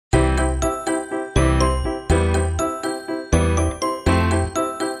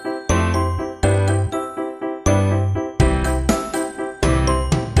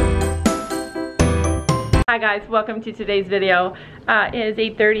guys, welcome to today's video. It is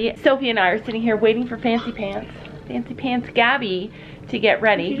 8:30. Sophie and I are sitting here waiting for Fancy Pants Gabby to get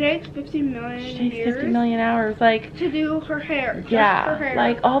ready. She takes 50 million She takes 50 million hours, like, to do her hair. Yeah, her hair.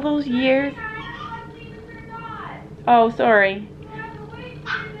 like all those years. Oh, sorry.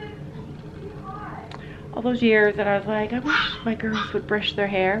 All those years that I was like, I wish my girls would brush their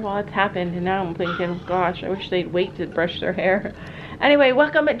hair. Well, it's happened, and now I'm thinking, gosh, I wish they'd wait to brush their hair. Anyway,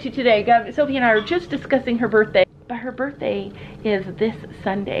 welcome to today. Sophie and I are just discussing her birthday. But her birthday is this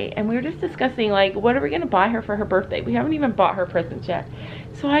Sunday, and we were just discussing, like, what are we going to buy her for her birthday? We haven't even bought her presents yet.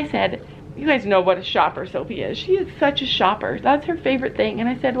 So I said, you guys know what a shopper Sophie is. She is such a shopper. That's her favorite thing. And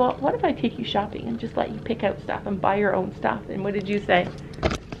I said, well, what if I take you shopping and just let you pick out stuff and buy your own stuff? And what did you say?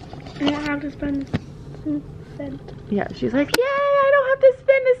 I don't have to spend a cent. Yeah, she's like, yay, I don't have to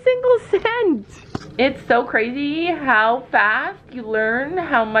spend a single cent. It's so crazy how fast you learn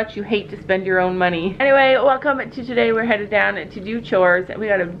how much you hate to spend your own money. Anyway, welcome to today. We're headed down to do chores. We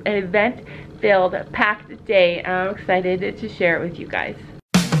got an event-filled, packed day. I'm excited to share it with you guys.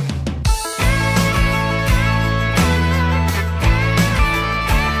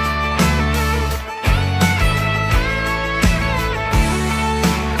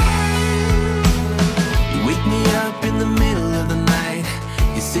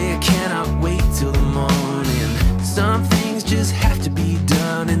 Some things just have to be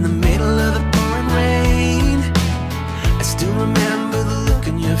done in the middle of the pouring rain. I still remember the look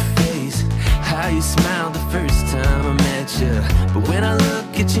on your face, how you smiled the first time I met you. But when I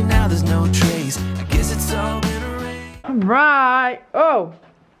look at you now, there's no trace. I guess it's all been arranged. Right. Oh.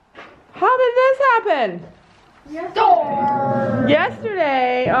 How did this happen?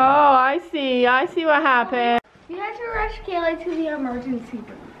 Yesterday. Oh, I see. I see what happened. We had to rush Kaylee to the emergency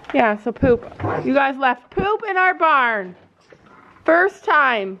room. Yeah, so poop. You guys left poop in our barn. First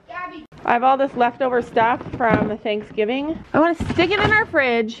time. Gabby. I have all this leftover stuff from Thanksgiving. I want to stick it in our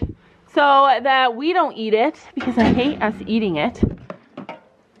fridge so that we don't eat it because I hate us eating it.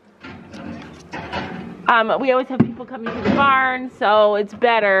 We always have people coming to the barn, so it's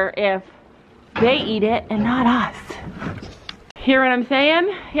better if they eat it and not us. Hear what I'm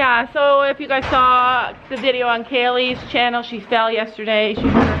saying? Yeah, so if you guys saw the video on Kaylee's channel, she fell yesterday. She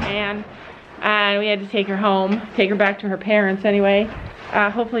hurt her hand, and we had to take her home, take her back to her parents anyway.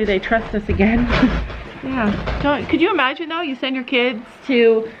 Hopefully they trust us again. Yeah. Could you imagine though, you send your kids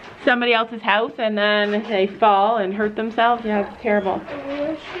to somebody else's house and then they fall and hurt themselves? Yeah, it's terrible. Why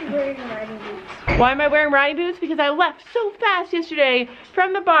is she wearing riding boots? Why am I wearing riding boots? Because I left so fast yesterday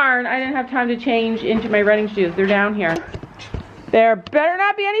from the barn, I didn't have time to change into my running shoes. They're down here. There better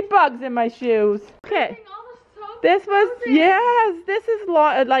not be any bugs in my shoes. Okay. This was, yes, this is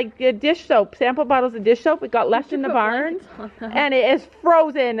like dish soap, sample bottles of dish soap. We got left in the barn, and it is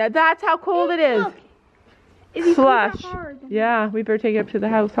frozen. That's how cold it is. Slush. Yeah, we better take it up to the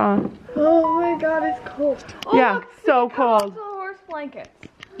house, huh? Oh my god, it's cold. Oh, yeah, look, so cold. Also horse blankets.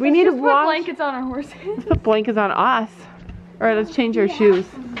 We need to wash. Put blankets on our horses. Let's put blankets on us. All right, let's change our shoes.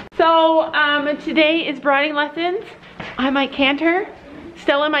 So, today is riding lessons. I might canter.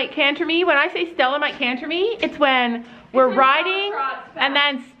 Stella might canter me. When I say Stella might canter me, it's when we're riding and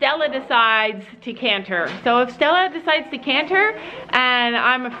then Stella decides to canter. So if Stella decides to canter and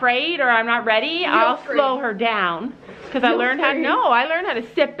I'm afraid or I'm not ready, I'll slow her down. Because I learned how to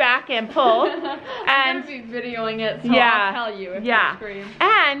sit back and pull. And I'm gonna be videoing it, so I'll tell you if you scream.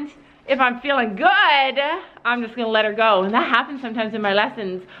 And if I'm feeling good, I'm just gonna let her go. And that happens sometimes in my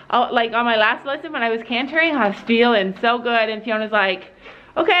lessons. Like on my last lesson when I was cantering, I was feeling so good, and Fiona's like,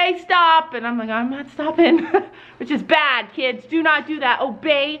 okay, stop. And I'm like, I'm not stopping. Which is bad, kids. Do not do that.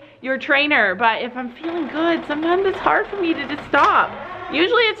 Obey your trainer. But if I'm feeling good, sometimes it's hard for me to just stop.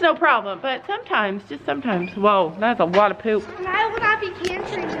 Usually it's no problem, but sometimes, just sometimes. Whoa, that's a lot of poop. And I will not be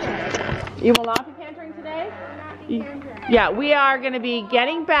cantering today. You will not be cantering today? I will not be cantering. Yeah, we are going to be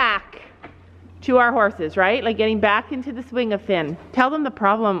getting back to our horses, right? Like getting back into the swing of Finn. Tell them the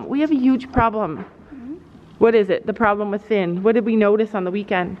problem. We have a huge problem. What is it? The problem with Finn? What did we notice on the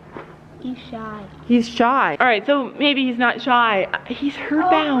weekend? He's shy. He's shy. All right, so maybe he's not shy. He's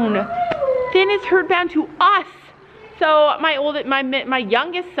herd-bound. Finn is herd-bound to us. So my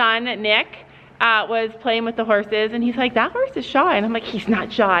youngest son, Nick, was playing with the horses, and he's like, that horse is shy. And I'm like, he's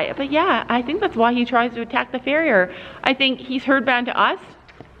not shy. But yeah, I think that's why he tries to attack the farrier. I think he's herd-bound to us.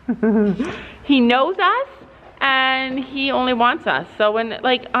 He knows us. And he only wants us. So when,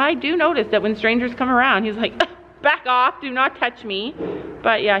 like, I do notice that when strangers come around, he's like, back off, do not touch me.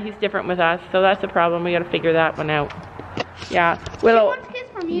 But yeah, he's different with us, so that's a problem. We gotta figure that one out. Yeah, Willow. She wants a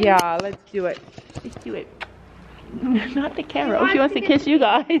kiss from you. Yeah, let's do it. Let's do it. Not the camera. Oh, she wants to kiss you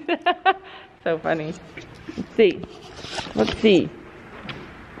guys. So funny. Let's see. Let's see.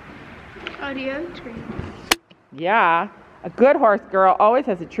 Oh, do you have a treat? Yeah. A good horse girl always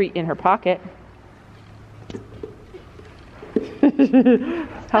has a treat in her pocket.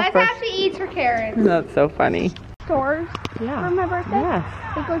 That's how she eats her carrots. That's so funny. Stores. Yeah. For my birthday? Yes.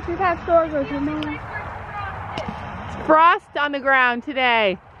 We go to that store, go to Maine. Frost on the ground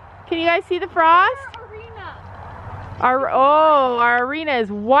today. Can you guys see the frost? Our arena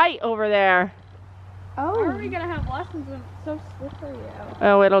is white over there. Oh. How are we gonna have lessons when it's so slippery out?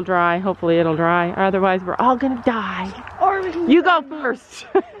 Oh, it'll dry. Hopefully it'll dry. Otherwise we're all gonna die. Or we can You go first.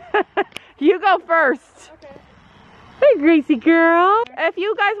 You go first. Okay. Hey, Gracie girl. If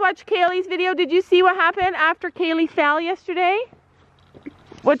you guys watched Kaylee's video, did you see what happened after Kaylee fell yesterday?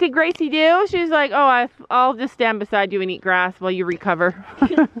 What did Gracie do? She's like, oh, I'll just stand beside you and eat grass while you recover.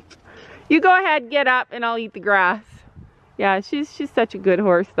 You go ahead, get up, and I'll eat the grass. Yeah, she's such a good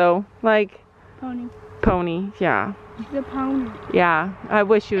horse, though. Like, pony, yeah. She's a pony. Yeah, I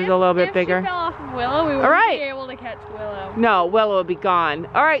wish she was a little bit bigger. If she fell off of Willow, we wouldn't be able to catch Willow. No, Willow will be gone.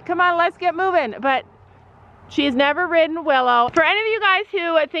 All right, come on, let's get moving. But she has never ridden Willow. For any of you guys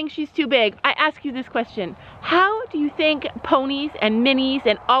who think she's too big, I ask you this question. How do you think ponies and minis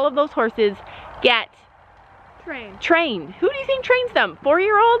and all of those horses get trained? Who do you think trains them?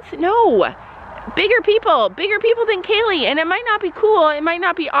 4-year-olds? No. Bigger people than Kaylee. And it might not be cool, it might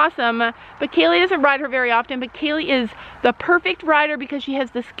not be awesome, but Kaylee doesn't ride her very often, but Kaylee is the perfect rider because she has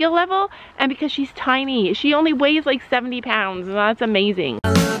the skill level and because she's tiny. She only weighs like 70 pounds, and that's amazing.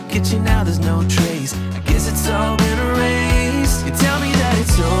 Look at you now, there's no trace. I guess it's all been erased. You tell me that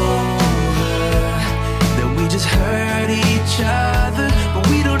it's over, that we just hurt each other, but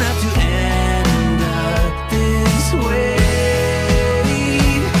we don't have to end up this way.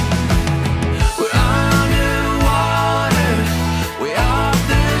 We're underwater, we're off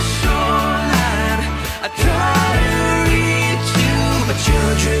the shoreline. I try to reach you, but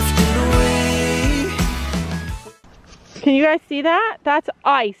you're drifting away. Can you guys see that? That's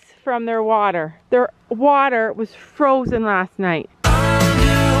ice from their water. Their water was frozen last night. Underwater,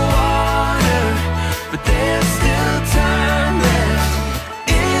 but there's still time left.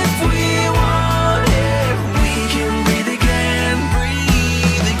 If we want it, we can breathe again,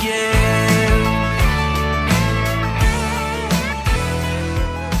 breathe again.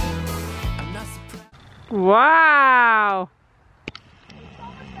 I'm not surprised. Wow.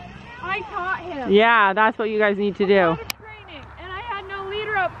 I taught him. Yeah, that's what you guys need to do. Training, and I had no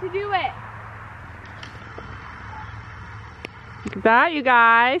leader up to do it. Look at that, you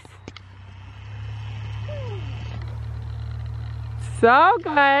guys. So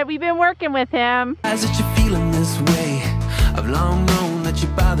good. We've been working with him. As that you're feeling this way, I've long known that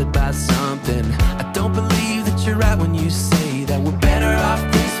you're bothered by something. I don't believe that you're right when you say that we're better off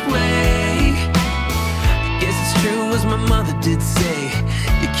this way. I guess it's true as my mother did say,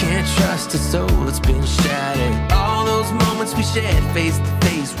 you can't trust a soul that's been shattered. All those moments we shared face to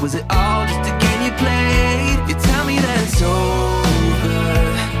face, was it all just a game you played? You tell me that it's over,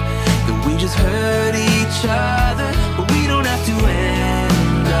 that we just hurt each other, but we don't have to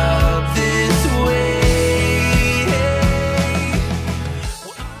end up this way.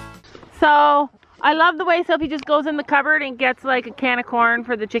 So, I love the way Sophie just goes in the cupboard and gets like a can of corn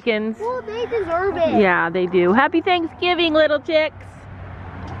for the chickens. Well, they deserve it. Yeah, they do. Happy Thanksgiving, little chicks.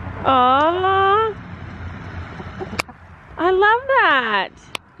 Aww. I love that.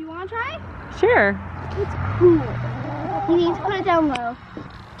 You want to try? Sure. It's cool. You need to put it down low.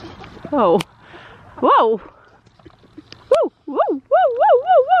 Whoa. Whoa. Whoa, whoa, whoa, whoa,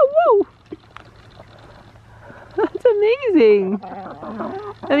 whoa, whoa, whoa. That's amazing.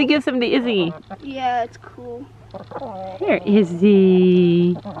 Let me give some to Izzy. Yeah, it's cool. Here,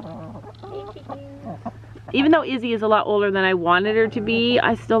 Izzy. Even though Izzy is a lot older than I wanted her to be,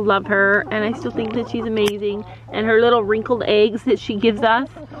 I still love her and I still think that she's amazing. And her little wrinkled eggs that she gives us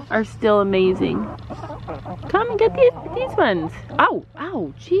are still amazing. Come and get these ones. Ow,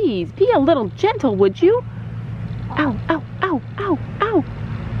 ow, jeez. Be a little gentle, would you? Ow, ow, ow, ow, ow.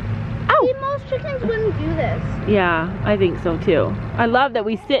 Ow. See, most chickens wouldn't do this. Yeah, I think so too. I love that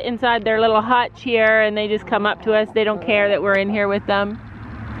we sit inside their little hutch here and they just come up to us. They don't care that we're in here with them.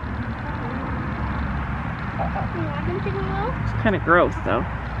 It's kind of gross though.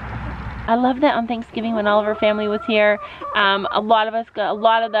 I love that on Thanksgiving when all of our family was here, a lot of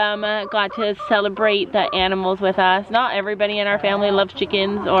them got to celebrate the animals with us. Not everybody in our family loves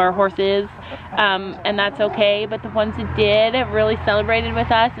chickens or horses, and that's okay, but the ones that did really celebrated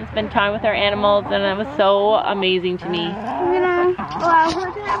with us and spent time with our animals, and it was so amazing to me. I'm gonna allow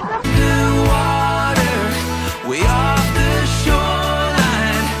her to have some. Underwater, way off the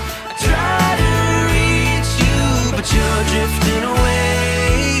shoreline. I tried you're drifting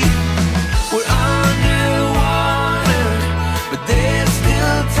away. We're underwater, but there's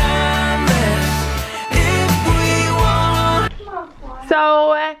still time left if we want.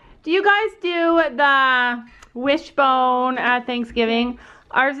 So, do you guys do the wishbone at Thanksgiving?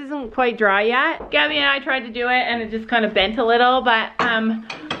 Ours isn't quite dry yet. Gabby and I tried to do it and it just kind of bent a little, but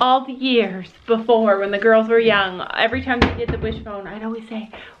all the years before when the girls were young, every time they did the wishbone, I'd always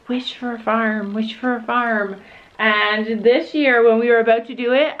say, wish for a farm, wish for a farm. And this year when we were about to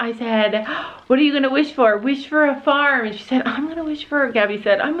do it, I said, what are you gonna wish for? Wish for a farm. And she said, I'm gonna wish for, Gabby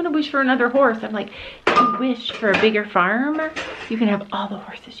said, I'm gonna wish for another horse. I'm like, if you wish for a bigger farm, you can have all the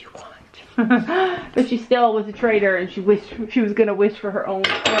horses you want. But she still was a traitor and she wished she was gonna wish for her own,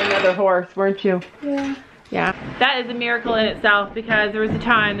 for another horse, weren't you? Yeah. Yeah, that is a miracle in itself because there was a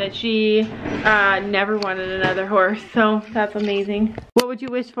time that she never wanted another horse, so that's amazing. What would you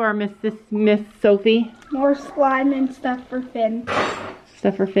wish for, Miss Sophie? More slime and stuff for Finn.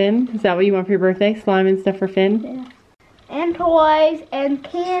 Stuff for Finn? Is that what you want for your birthday? Slime and stuff for Finn? Yeah. And toys and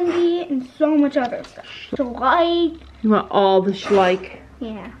candy and so much other stuff. Schleich. You want all the schleich?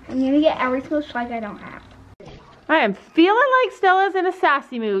 Yeah, I'm gonna get every single schleich I don't have. I am feeling like Stella's in a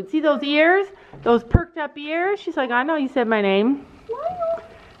sassy mood. See those ears? Those perked up ears? She's like, I know you said my name.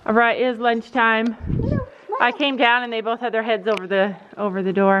 All right, it is lunchtime. I came down and they both had their heads over the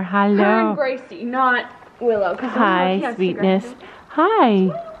door. Hello. Her and Gracie, not Willow. Hi, sweetness. Hi.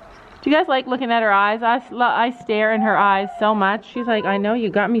 Do you guys like looking at her eyes? I stare in her eyes so much. She's like, I know you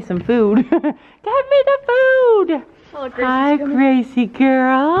got me some food. Get me the food. Oh, Hi, Gracie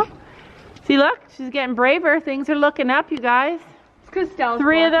girl. See, look, she's getting braver. Things are looking up, you guys. It's because Stella's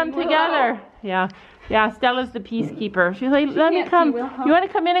 3 of them Willow. together. Yeah. Yeah, Stella's the peacekeeper. She's like, let me can't come. see Willow. You want to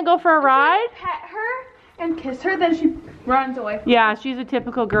come in and go for a ride? Pet her and kiss her, then she runs away. Yeah, she's a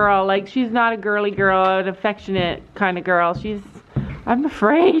typical girl. Like, she's not a girly girl, an affectionate kind of girl. I'm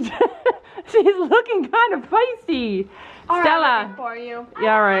afraid. She's looking kind of feisty. Stella. For you.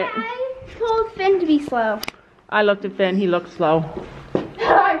 Yeah, all right. I told Finn to be slow. I looked at Finn. He looked slow.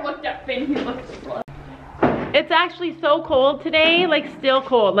 I looked at Finn, he looked slow. It's actually so cold today, like still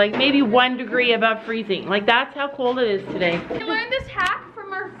cold, like maybe 1 degree above freezing. Like that's how cold it is today. I learned this hack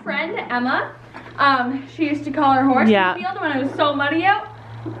from our friend Emma. She used to call her horse in the field when it was so muddy out.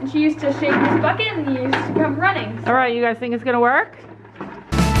 And she used to shake this bucket and he used to come running. All right, you guys think it's gonna work?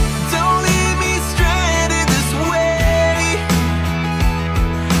 Don't leave me stranded this way.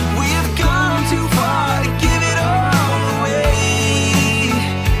 We've gone too far to give it all away.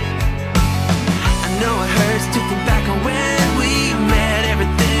 I know it hurts to think back on when we met.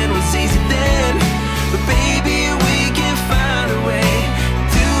 Everything was easy then, but baby, we can find a way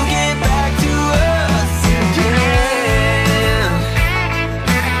to get back to us again.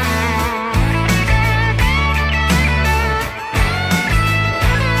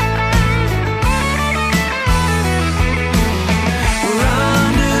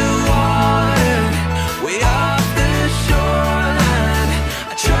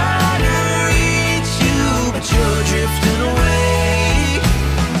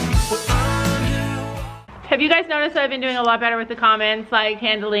 Have you guys noticed that I've been doing a lot better with the comments, like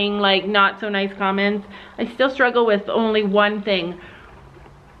handling like not so nice comments? I still struggle with only one thing.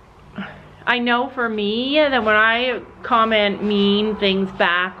 I know for me that when I comment mean things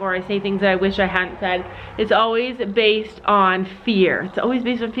back or I say things that I wish I hadn't said, it's always based on fear. It's always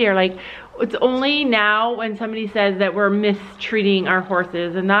based on fear. Like, it's only now when somebody says that we're mistreating our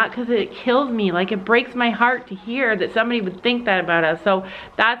horses, and not because it kills me. Like, it breaks my heart to hear that somebody would think that about us. So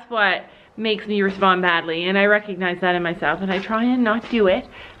that's what makes me respond badly, and I recognize that in myself, and I try and not do it,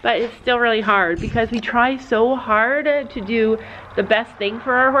 but it's still really hard because we try so hard to do the best thing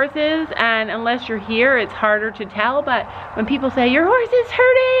for our horses, and unless you're here it's harder to tell. But when people say your horse is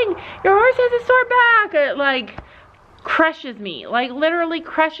hurting, your horse has a sore back, it like crushes me, like literally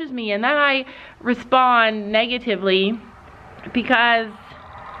crushes me, and then I respond negatively because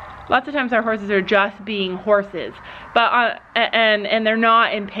lots of times our horses are just being horses, but and they're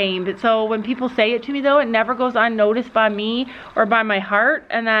not in pain. But so when people say it to me though, it never goes unnoticed by me or by my heart,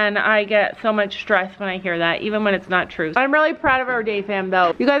 and then I get so much stress when I hear that, even when it's not true. I'm really proud of our Day fam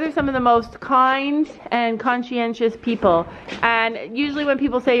though. You guys are some of the most kind and conscientious people, and usually when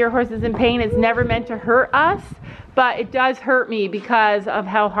people say your horse is in pain, it's never meant to hurt us, but it does hurt me because of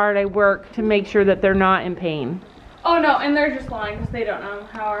how hard I work to make sure that they're not in pain. Oh no, and they're just lying because they don't know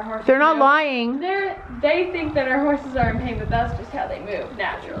how our horses They're not move. lying. They think that our horses are in pain, but that's just how they move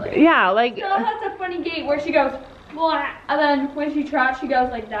naturally. Yeah, like Stella has a funny gait where she goes Well, and then when she trots, she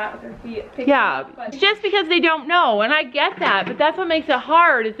goes like that with her feet. Yeah, just because they don't know, and I get that, but that's what makes it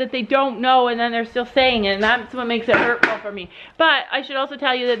hard, is that they don't know and then they're still saying it, and that's what makes it hurtful for me. But I should also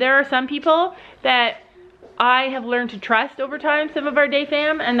tell you that there are some people that I have learned to trust over time, some of our day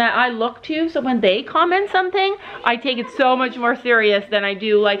fam, and that I look to, so when they comment something, I take it so much more serious than I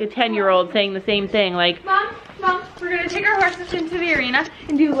do like a 10-year-old saying the same thing. Like, Mom, we're gonna take our horses into the arena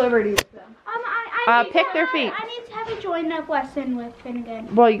and do Liberty with them. pick their feet. I need to have a join-up lesson with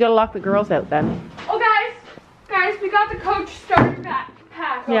Finnegan. Well, you gotta lock the girls out then. Oh, guys, we got the coach starter pack.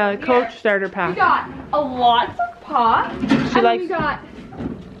 Yeah, the coach starter pack. We got a lot of pop. We got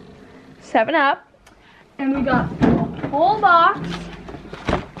 7-Up. And we got a whole box,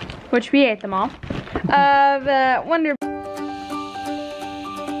 which we ate them all, of Wonder.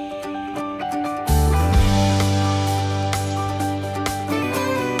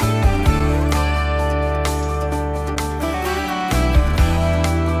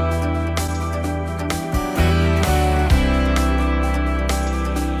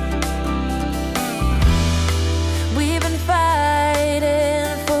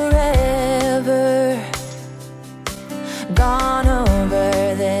 Gone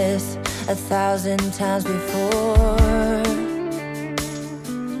over this 1,000 times before.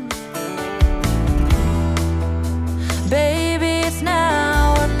 Baby, it's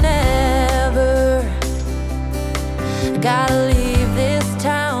now or never. Gotta leave this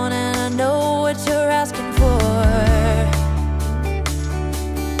town and I know what you're asking for.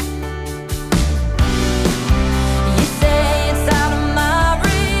 You say it's out of my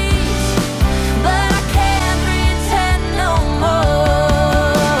reach, but I can't pretend no more.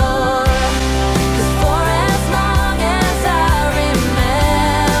 'Cause for as long as I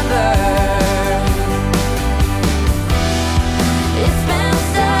remember, it's been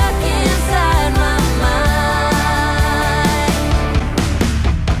stuck inside my mind.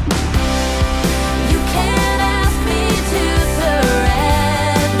 You can't ask me to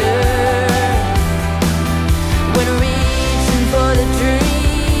surrender when reaching for the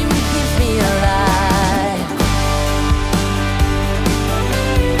dream keeps me alive.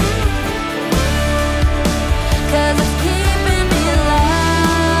 'Cause it's keeping me alive.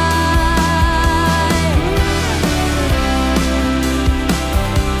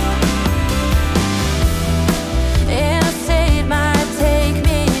 Interstate might take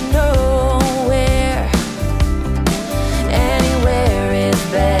me nowhere. Anywhere is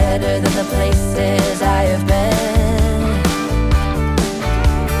better than the places I have been.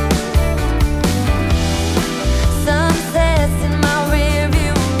 Sunsets in my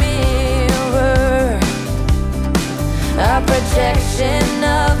rearview mirror, a projection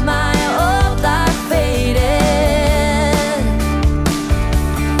of my old life fading.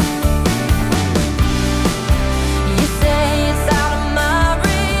 You say it's out of my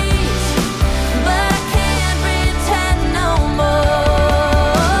reach, but I can't pretend no more.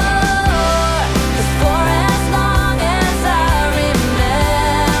 'Cause for as long as I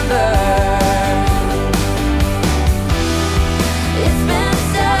remember, it's been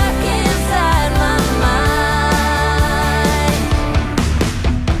stuck inside my mind.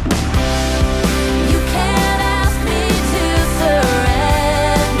 You can't ask me to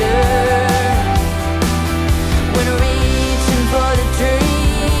surrender when reaching for the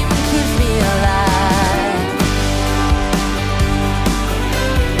dream keeps me alive.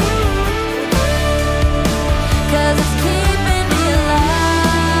 'Cause it's keeping me alive.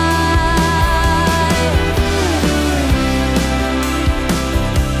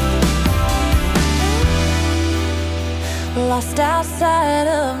 Lost outside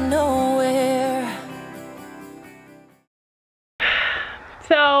of nowhere.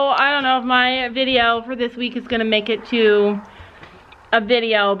 So I don't know if my video for this week is gonna make it to a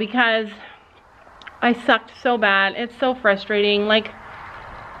video because I sucked so bad. It's so frustrating. Like,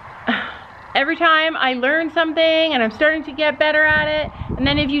 every time I learn something and I'm starting to get better at it, and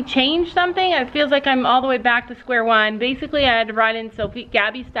then if you change something, it feels like I'm all the way back to square one. Basically, I had to ride in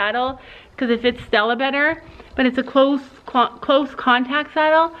Gabby's saddle because it fits Stella better, but it's a close contact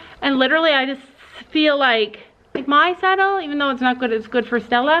saddle, and literally I just feel like my saddle, even though it's not good, it's good for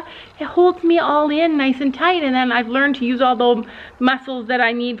Stella, it holds me all in nice and tight, and then I've learned to use all the muscles that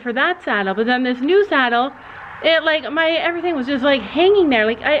I need for that saddle. But then this new saddle, it like everything was just like hanging there.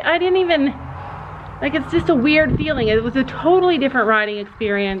 Like I didn't even, like, it's just a weird feeling. It was a totally different riding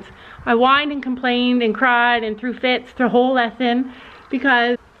experience. I whined and complained and cried and threw fits the whole lesson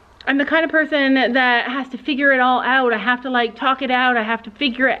because I'm the kind of person that has to figure it all out. I have to like talk it out. I have to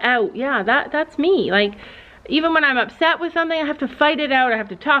figure it out. Yeah, that's me. Like, even when I'm upset with something, I have to fight it out. I have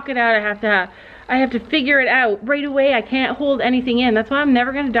to talk it out. I have to I have to figure it out right away. I can't hold anything in. That's why I'm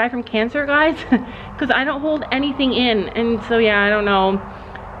never gonna die from cancer, guys, because I don't hold anything in. And so yeah, I don't know.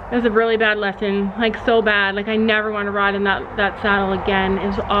 It was a really bad lesson, like so bad. Like I never want to ride in that saddle again. It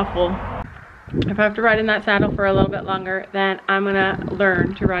was awful. If I have to ride in that saddle for a little bit longer, then I'm gonna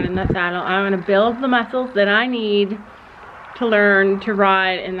learn to ride in that saddle. I'm gonna build the muscles that I need to learn to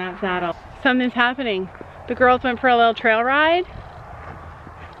ride in that saddle. Something's happening. The girls went for a little trail ride.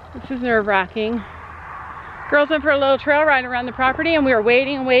 This is nerve-wracking. Girls went for a little trail ride around the property, and we were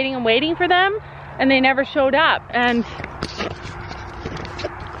waiting and waiting and waiting for them, and they never showed up. And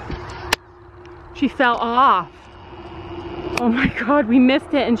she fell off. Oh my God, we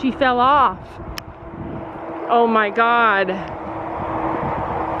missed it and she fell off. Oh my God.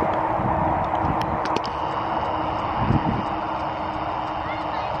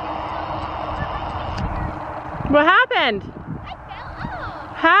 What happened? I fell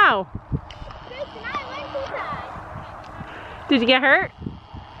off. How? Kristen, I went inside. Did you get hurt?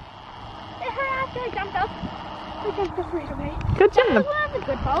 It hurt after I jumped up. I jumped up right away. Good job. That was a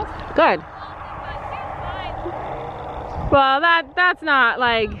good fall. Good. Well, that's not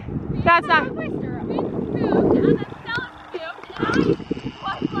like, that's not.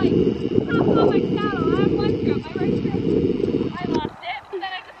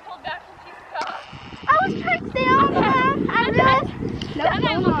 I was trying to stay on that. I realized. And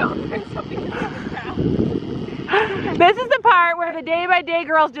I look over and something just fell. This is the part where the Day by Day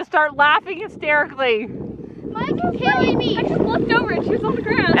girls just start laughing hysterically. Mike is killing me. I just looked over and she was on the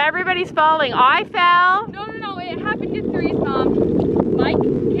ground. Everybody's falling. I fell. No, it happened in threes. Mike,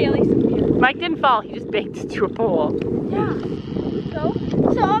 Kaylee, Sophia. Mike didn't fall. He just baked into a pole. Yeah.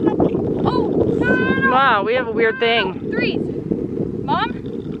 So I'm like, Oh, no. Wow, we have a weird thing. Threes. Mom,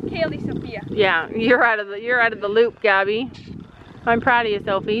 Kaylee, Sophia. Yeah, you're out of the loop, Gabby. I'm proud of you,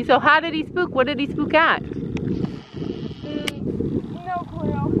 Sophie. So how did he spook? What did he spook at? No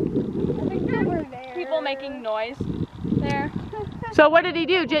clue. I think there were people making noise there. So what did he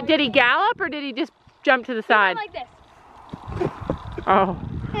do? Did he gallop or did he just jump to the side? Like this. Oh.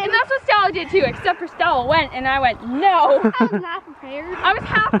 And that's what Stella did too, except for Stella went and I went, no. I was not prepared. I was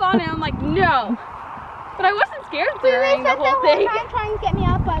half on it, I'm like, no. But I wasn't scared They during the said whole the thing. whole time trying to get me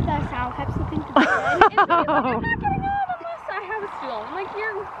up, but the sound kept slipping to the bed. It's like, I'm not getting on unless I have a stool. I'm like,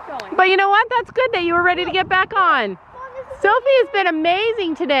 you're going. But you know what? That's good that you were ready to get back on. Sophie has been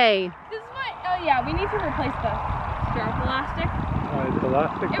amazing today. This is my, oh yeah, we need to replace the stirrup elastic. It's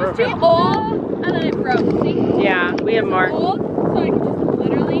elastic. It was too old and then it broke, see? Yeah, we have more. Old, so I could just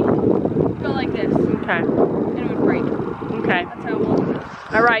literally go like this Okay. and it would break. Okay. That's how old it is.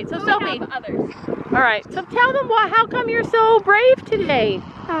 All right. So We Sophie. have others. All right. So tell them how come you're so brave today?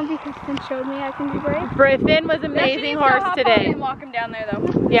 Because Finn showed me I can be brave. Finn was an amazing horse Hop on today. and walk him down there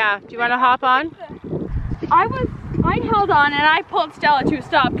though. Yeah. Do you want to hop on? I held on and I pulled Stella to a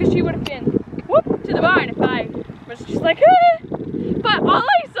stop because she would have been whoop to the barn if I was just like, ah. But all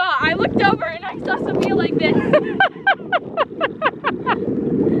I looked over and I saw Sophia like this.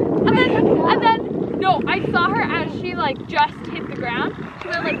 and then, no, I saw her as she like just hit the ground. She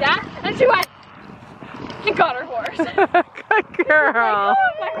went like that and she went and got her horse. Good girl. Like,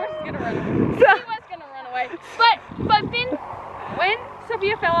 oh, my horse is gonna run away. She was gonna run away. But Finn, when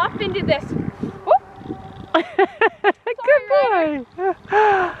Sophia fell off, Finn did this. Whoop. Good boy.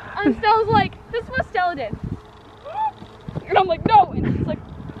 And Stella's like, this is what Stella did. And I'm like, no. And she's like,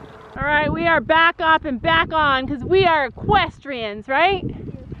 All right, we are back up and back on because we are equestrians, right?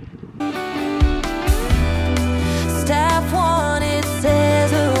 Step one, it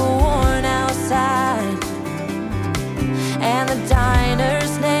says a worn outside, and the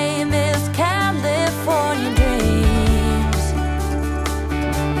diner's name is California Dreams.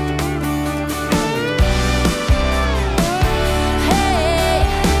 Hey,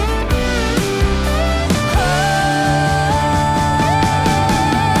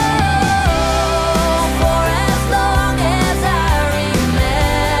 oh, for as long as I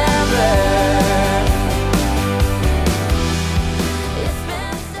remember, it's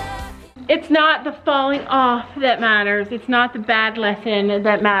been stuck. It's not the falling off that matters. It's not the bad lesson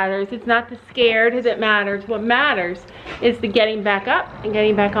that matters. It's not the scared that matters. What matters is the getting back up and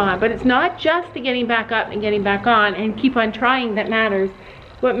getting back on. But it's not just the getting back up and getting back on and keep on trying that matters.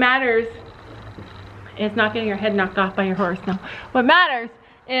 What matters is not getting your head knocked off by your horse. No. What matters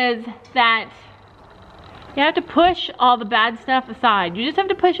is that you have to push all the bad stuff aside. You just have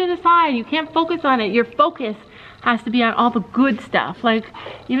to push it aside. You can't focus on it. Your focus has to be on all the good stuff. Like,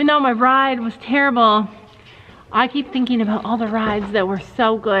 even though my ride was terrible, I keep thinking about all the rides that were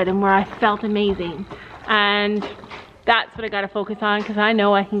so good and where I felt amazing. And that's what I gotta focus on because I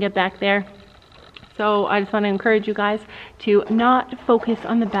know I can get back there. So I just want to encourage you guys to not focus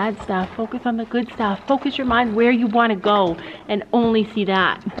on the bad stuff. Focus on the good stuff. Focus your mind where you want to go and only see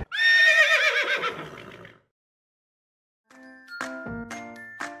that.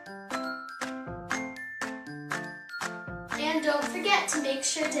 And don't forget to make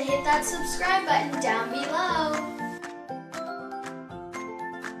sure to hit that subscribe button down below.